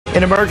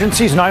In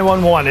emergencies,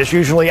 911 is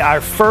usually our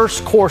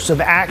first course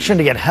of action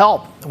to get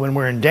help when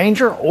we're in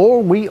danger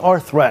or we are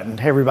threatened.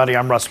 Hey, everybody,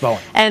 I'm Russ Bowen.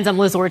 And I'm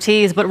Liz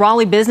Ortiz. But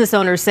Raleigh business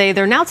owners say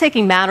they're now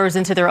taking matters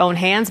into their own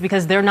hands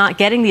because they're not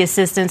getting the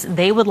assistance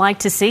they would like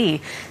to see.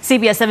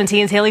 CBS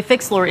 17's Haley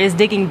Fixler is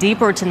digging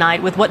deeper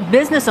tonight with what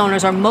business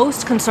owners are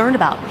most concerned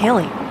about.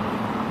 Haley.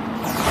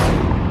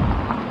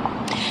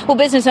 Well,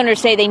 business owners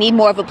say they need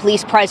more of a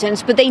police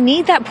presence, but they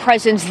need that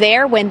presence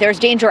there when there's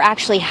danger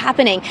actually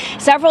happening.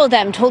 Several of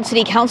them told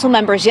city council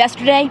members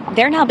yesterday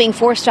they're now being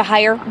forced to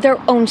hire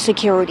their own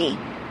security.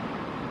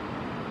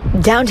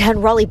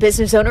 Downtown Raleigh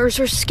business owners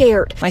are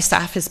scared. My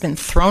staff has been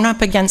thrown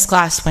up against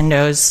glass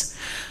windows.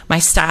 My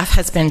staff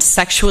has been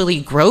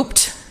sexually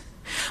groped.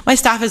 My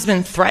staff has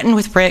been threatened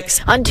with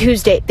bricks. On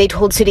Tuesday, they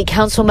told city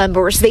council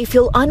members they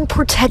feel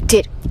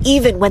unprotected,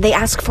 even when they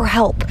ask for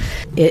help.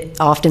 It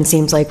often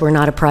seems like we're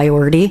not a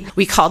priority.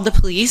 We called the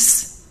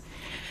police.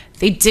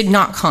 They did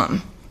not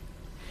come.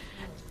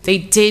 They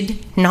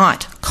did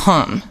not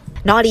come.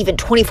 Not even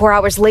 24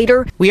 hours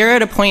later, we are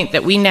at a point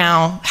that we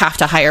now have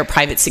to hire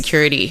private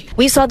security.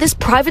 We saw this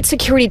private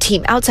security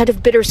team outside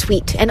of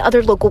Bittersweet and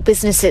other local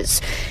businesses.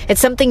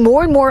 It's something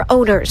more and more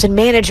owners and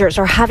managers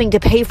are having to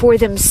pay for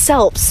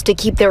themselves to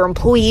keep their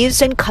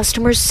employees and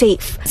customers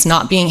safe. It's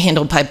not being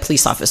handled by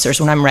police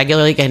officers when I'm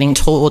regularly getting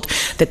told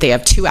that they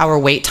have 2-hour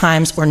wait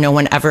times or no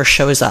one ever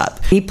shows up.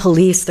 We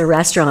police the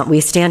restaurant.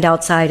 We stand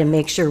outside and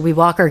make sure we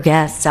walk our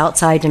guests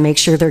outside to make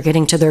sure they're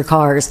getting to their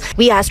cars.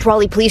 We asked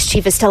Raleigh Police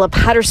Chief Estella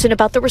Patterson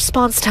about the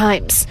response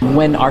times.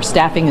 When our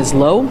staffing is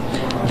low,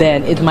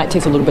 then it might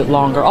take a little bit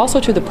longer.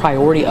 Also to the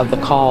priority of the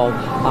call.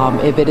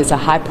 If it is a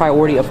high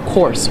priority, of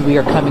course, we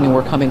are coming and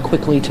we're coming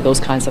quickly to those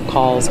kinds of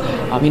calls.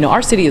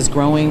 Our city is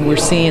growing. We're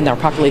seeing our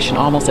population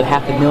almost at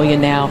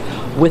 500,000 now.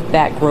 With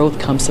that growth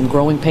comes some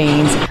growing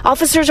pains.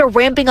 Officers are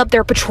ramping up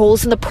their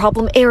patrols in the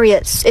problem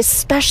areas,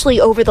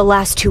 especially over the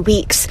last 2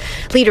 weeks.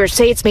 Leaders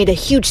say it's made a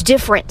huge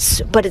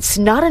difference, but it's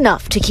not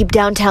enough to keep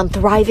downtown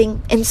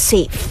thriving and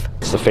safe.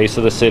 It's the face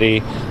of the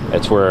city.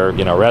 It's where,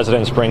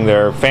 residents bring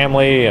their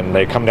family and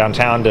they come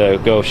downtown to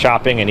go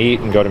shopping and eat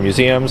and go to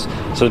museums.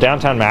 So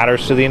downtown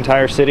matters to the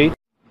entire city.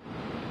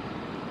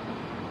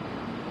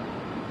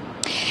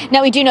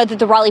 Now, we do know that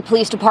the Raleigh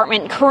Police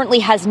Department currently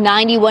has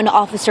 91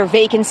 officer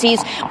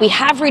vacancies. We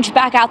have reached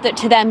back out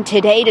to them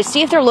today to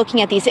see if they're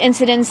looking at these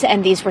incidents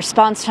and these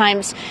response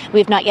times. We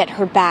have not yet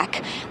heard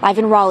back. Live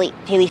in Raleigh,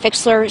 Haley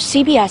Fixler,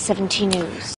 CBS 17 News.